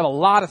us have a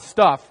lot of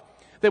stuff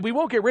that we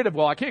won't get rid of.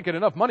 Well, I can't get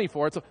enough money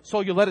for it, so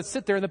you let it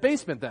sit there in the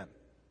basement then.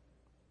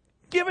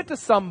 Give it to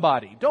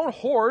somebody. Don't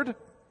hoard.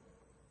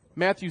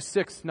 Matthew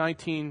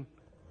 6:19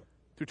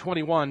 through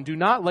 21, do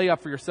not lay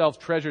up for yourselves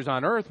treasures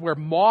on earth where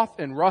moth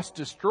and rust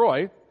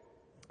destroy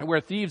and where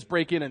thieves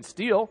break in and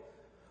steal,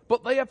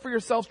 but lay up for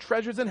yourselves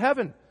treasures in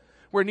heaven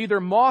where neither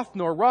moth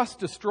nor rust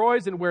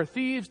destroys and where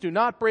thieves do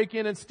not break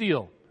in and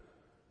steal.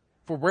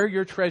 For where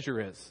your treasure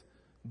is,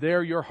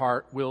 there your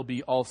heart will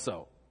be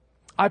also.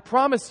 I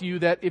promise you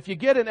that if you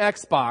get an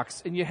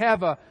Xbox and you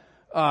have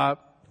a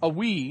a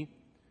Wii,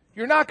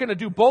 you're not going to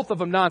do both of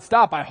them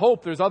nonstop. I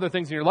hope there's other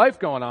things in your life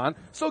going on.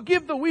 So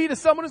give the Wii to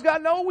someone who's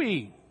got no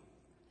Wii.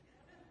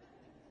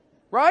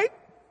 Right?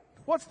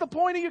 What's the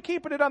point of you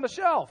keeping it on the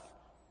shelf?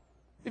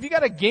 If you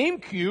got a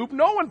GameCube,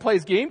 no one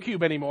plays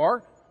GameCube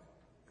anymore.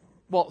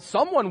 Well,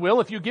 someone will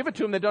if you give it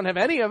to them that don't have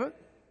any of it.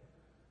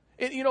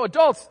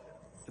 Adults,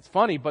 it's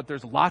funny, but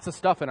there's lots of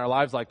stuff in our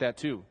lives like that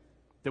too,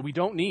 that we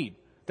don't need,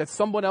 that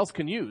someone else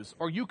can use,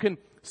 or you can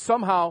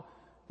somehow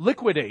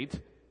liquidate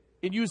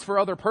and use for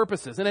other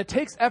purposes. And it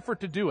takes effort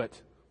to do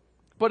it,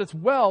 but it's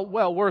well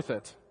worth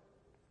it.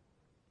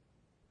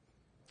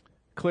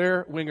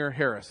 Claire Winger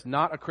Harris,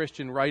 not a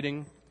Christian,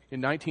 writing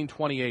in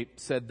 1928,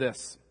 said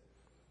this: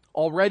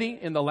 "Already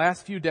in the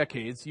last few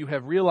decades, you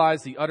have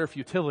realized the utter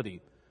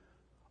futility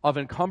of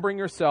encumbering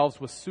yourselves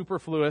with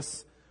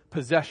superfluous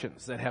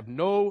possessions that have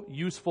no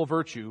useful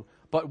virtue,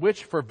 but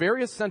which, for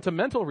various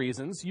sentimental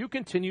reasons, you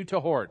continue to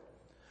hoard,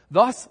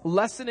 thus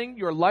lessening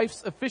your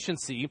life's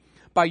efficiency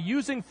by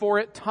using for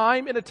it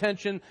time and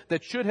attention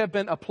that should have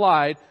been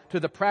applied to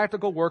the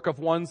practical work of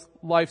one's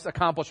life's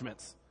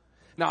accomplishments."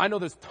 Now, I know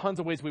there's tons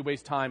of ways we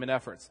waste time and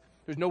efforts.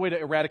 There's no way to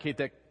eradicate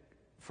that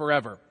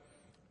forever.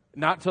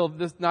 Not till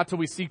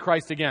we see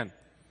Christ again.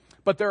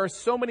 But there are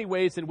so many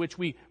ways in which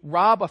we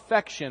rob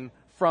affection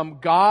from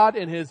God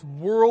and His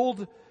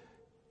world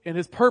and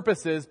His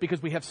purposes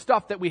because we have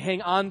stuff that we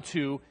hang on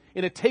to,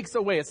 and it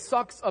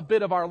sucks a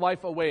bit of our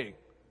life away.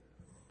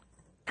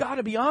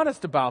 Gotta be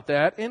honest about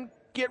that and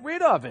get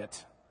rid of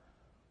it.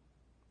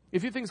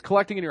 If you have things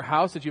collecting in your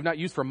house that you've not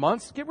used for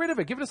months, get rid of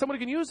it. Give it to someone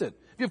who can use it.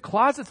 If you have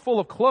closets full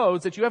of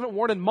clothes that you haven't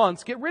worn in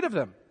months, get rid of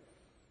them.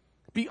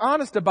 Be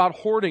honest about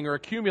hoarding or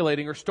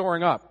accumulating or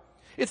storing up.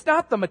 It's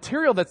not the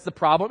material that's the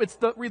problem. It's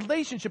the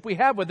relationship we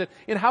have with it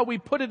and how we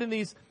put it in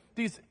these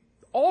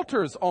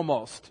altars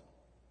almost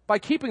by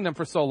keeping them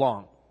for so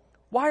long.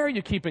 Why are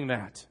you keeping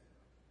that?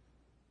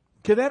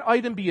 Could that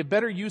item be a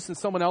better use in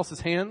someone else's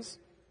hands?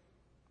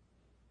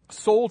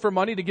 Sold for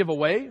money to give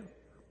away?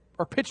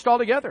 Or pitched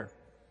altogether?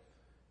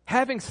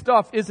 Having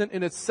stuff isn't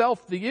in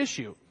itself the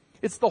issue.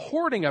 It's the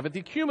hoarding of it, the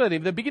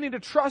accumulating, the beginning to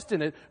trust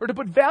in it or to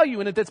put value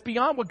in it that's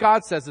beyond what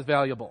God says is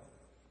valuable.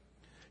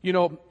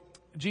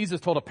 Jesus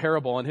told a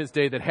parable in His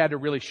day that had to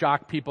really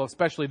shock people,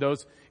 especially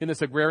those in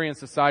this agrarian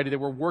society that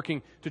were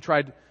working to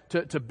try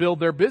to build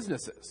their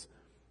businesses.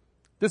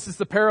 This is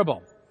the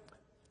parable.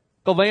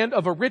 The land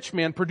of a rich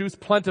man produced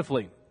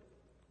plentifully.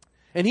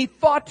 And he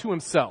thought to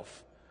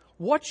himself,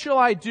 "What shall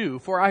I do?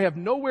 For I have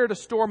nowhere to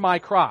store my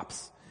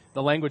crops."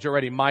 The language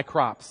already, my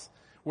crops.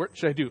 What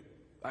should I do?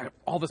 I have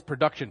all this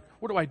production.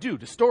 What do I do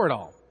to store it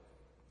all?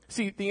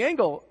 See, the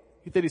angle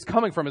that he's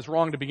coming from is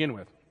wrong to begin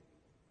with.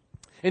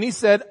 And he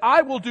said,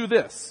 "I will do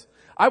this.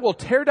 I will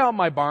tear down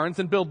my barns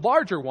and build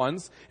larger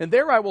ones, and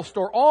there I will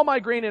store all my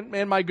grain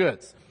and my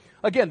goods."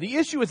 Again, the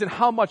issue isn't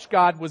how much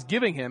God was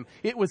giving him.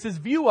 It was his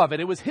view of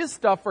it. It was his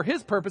stuff for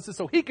his purposes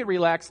so he could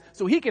relax,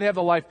 so he could have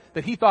the life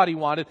that he thought he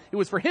wanted. It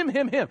was for him.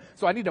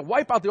 So I need to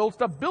wipe out the old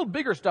stuff, build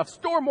bigger stuff,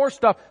 store more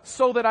stuff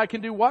so that I can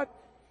do what?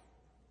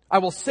 "I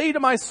will say to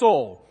my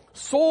soul,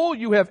 'Soul,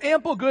 you have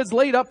ample goods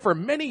laid up for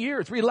many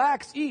years.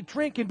 Relax, eat,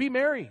 drink, and be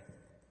merry.'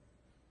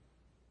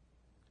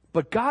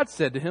 But God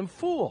said to him,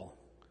 'Fool,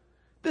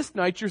 this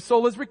night your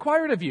soul is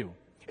required of you,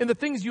 and the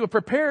things you have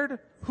prepared,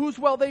 whose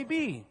will they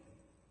be?'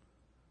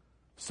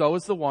 So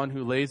is the one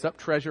who lays up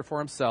treasure for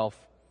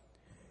himself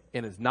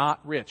and is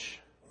not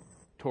rich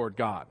toward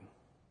God."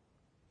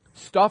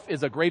 Stuff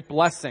is a great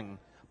blessing,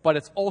 but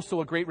it's also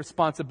a great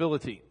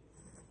responsibility.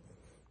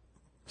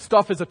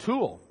 Stuff is a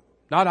tool,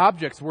 not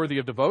objects worthy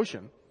of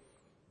devotion.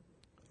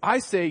 I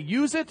say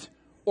use it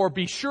or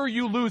be sure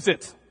you lose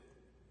it.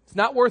 It's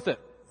not worth it.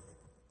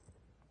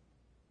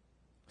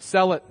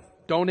 Sell it,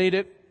 donate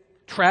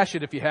it, trash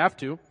it if you have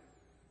to.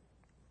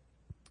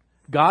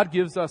 God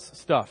gives us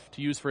stuff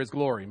to use for His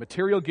glory.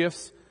 Material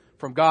gifts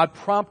from God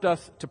prompt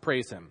us to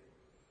praise Him.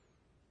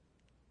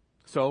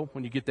 So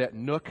when you get that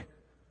Nook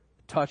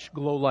Touch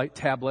Glow Light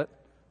tablet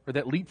or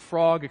that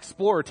Leapfrog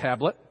Explorer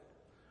tablet,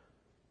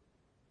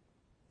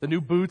 the new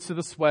boots or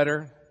the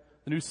sweater,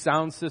 the new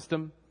sound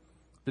system,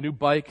 the new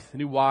bike, the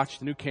new watch,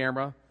 the new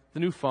camera, the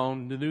new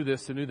phone, the new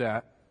this, the new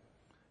that,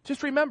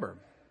 just remember,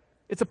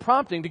 it's a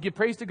prompting to give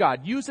praise to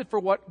God. Use it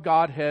for what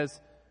God has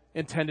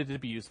intended it to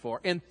be used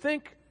for. And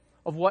think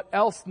of what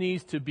else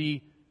needs to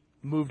be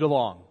moved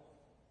along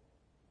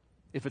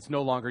if it's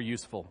no longer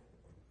useful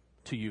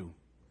to you.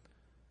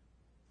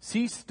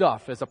 See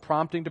stuff as a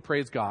prompting to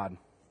praise God.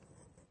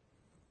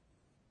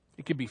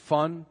 It can be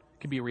fun,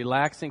 it can be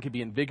relaxing, it can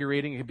be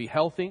invigorating, it can be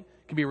healthy,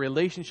 it can be a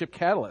relationship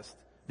catalyst,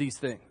 these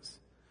things.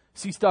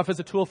 See stuff as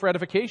a tool for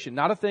edification,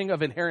 not a thing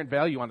of inherent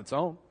value on its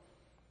own.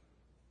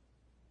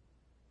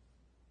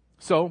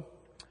 So,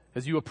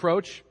 as you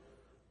approach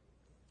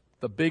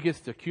the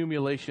biggest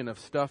accumulation of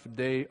stuff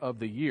day of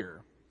the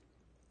year,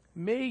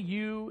 may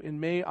you and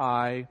may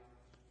I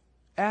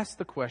ask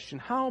the question,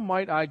 how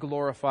might I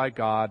glorify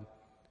God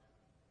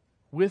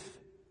with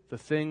the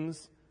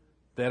things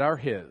that are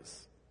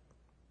His,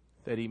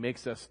 that He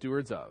makes us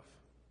stewards of?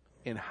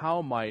 And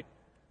how might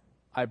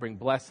I bring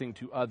blessing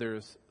to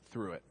others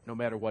through it, no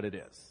matter what it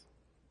is.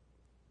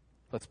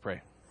 Let's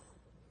pray.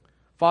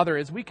 Father,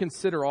 as we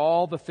consider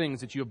all the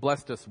things that you have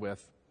blessed us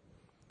with,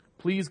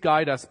 please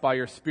guide us by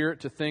your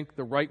Spirit to think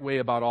the right way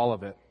about all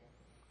of it.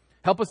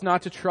 Help us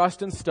not to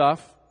trust in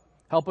stuff.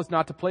 Help us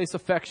not to place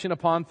affection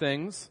upon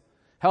things.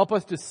 Help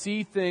us to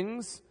see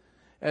things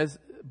as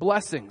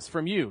blessings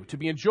from you, to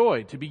be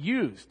enjoyed, to be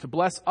used, to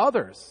bless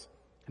others,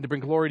 and to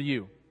bring glory to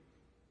you.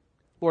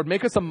 Lord,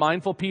 make us a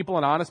mindful people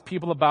and honest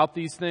people about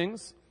these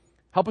things.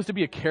 Help us to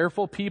be a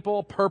careful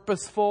people,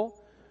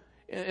 purposeful,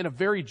 and a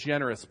very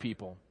generous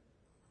people.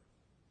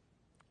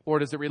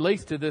 Lord, as it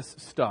relates to this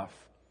stuff,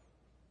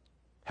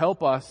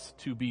 help us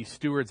to be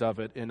stewards of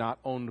it and not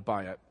owned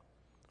by it.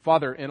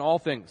 Father, in all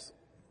things,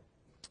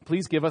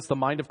 please give us the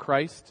mind of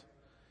Christ.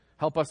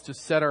 Help us to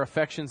set our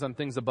affections on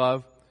things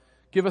above.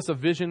 Give us a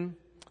vision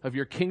of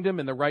your kingdom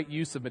and the right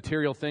use of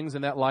material things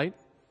in that light.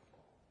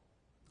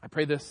 I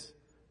pray this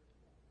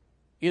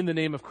in the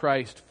name of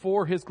Christ,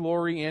 for his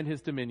glory and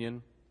his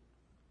dominion.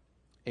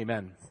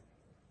 Amen.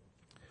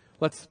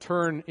 Let's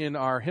turn in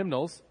our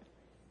hymnals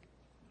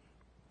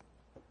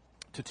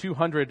to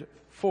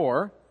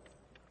 204.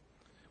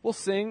 We'll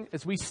sing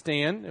as we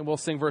stand, and we'll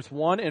sing verse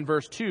 1 and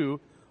verse 2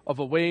 of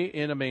Away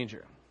in a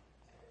Manger.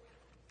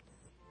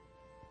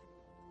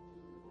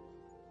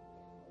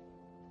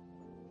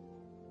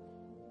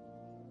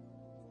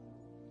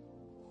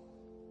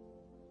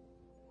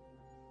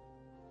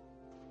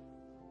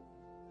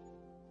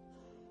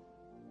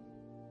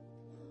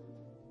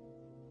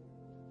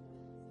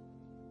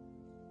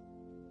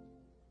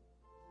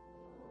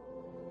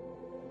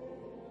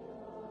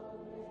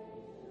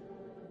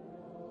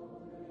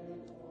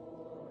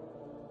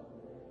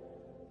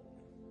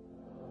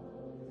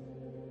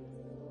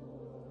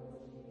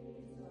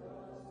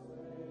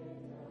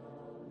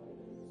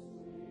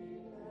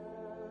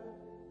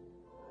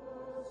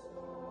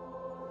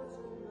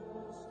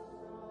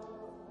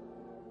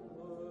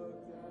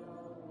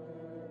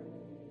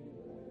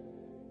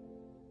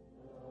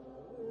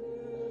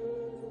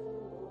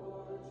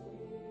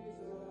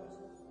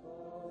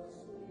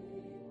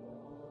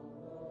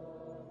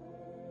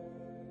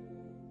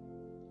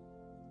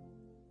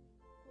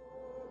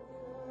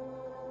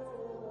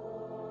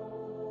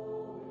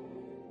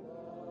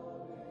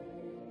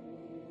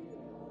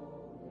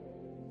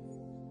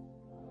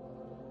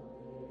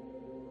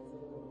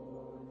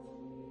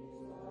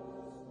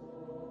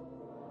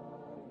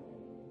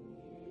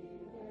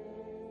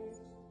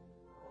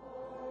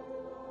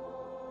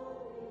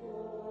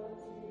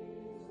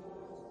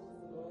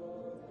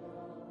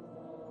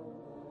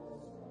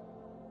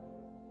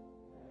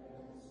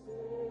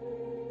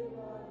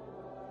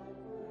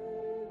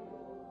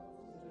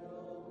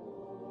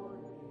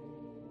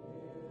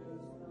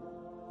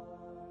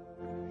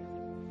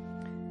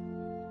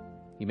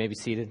 You may be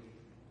seated.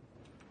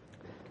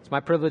 It's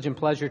my privilege and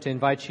pleasure to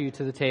invite you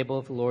to the table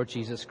of the Lord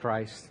Jesus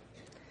Christ.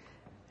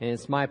 And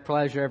it's my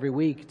pleasure every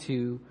week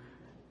to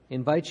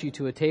invite you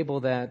to a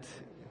table that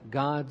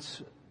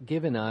God's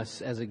given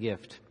us as a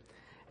gift.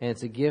 And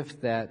it's a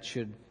gift that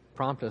should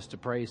prompt us to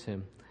praise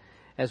Him.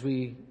 As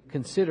we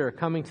consider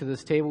coming to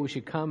this table, we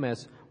should come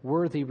as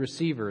worthy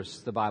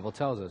receivers, the Bible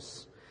tells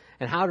us.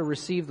 And how to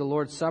receive the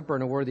Lord's Supper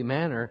in a worthy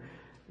manner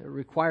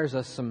requires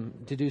us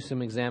to do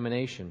some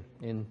examination.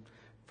 In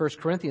 1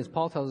 Corinthians,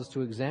 Paul tells us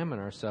to examine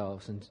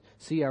ourselves and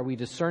see, are we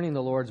discerning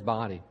the Lord's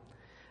body?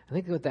 I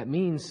think what that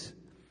means,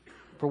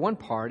 for one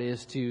part,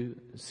 is to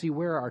see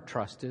where our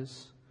trust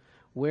is,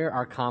 where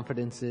our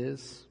confidence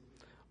is,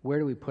 where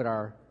do we put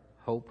our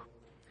hope.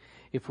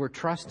 If we're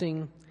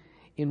trusting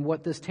in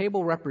what this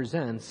table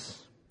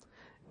represents,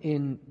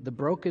 in the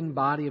broken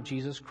body of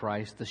Jesus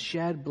Christ, the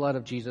shed blood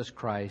of Jesus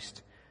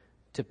Christ,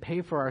 to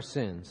pay for our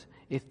sins,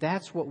 if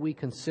that's what we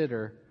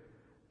consider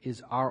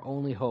is our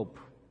only hope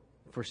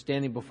for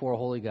standing before a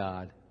holy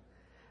God,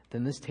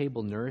 then this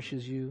table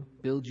nourishes you,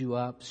 builds you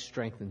up,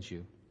 strengthens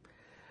you.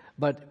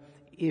 But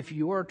if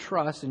your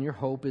trust and your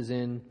hope is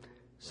in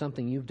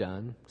something you've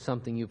done,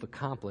 something you've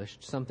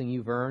accomplished, something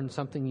you've earned,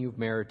 something you've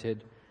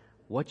merited,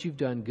 what you've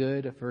done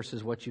good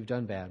versus what you've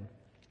done bad,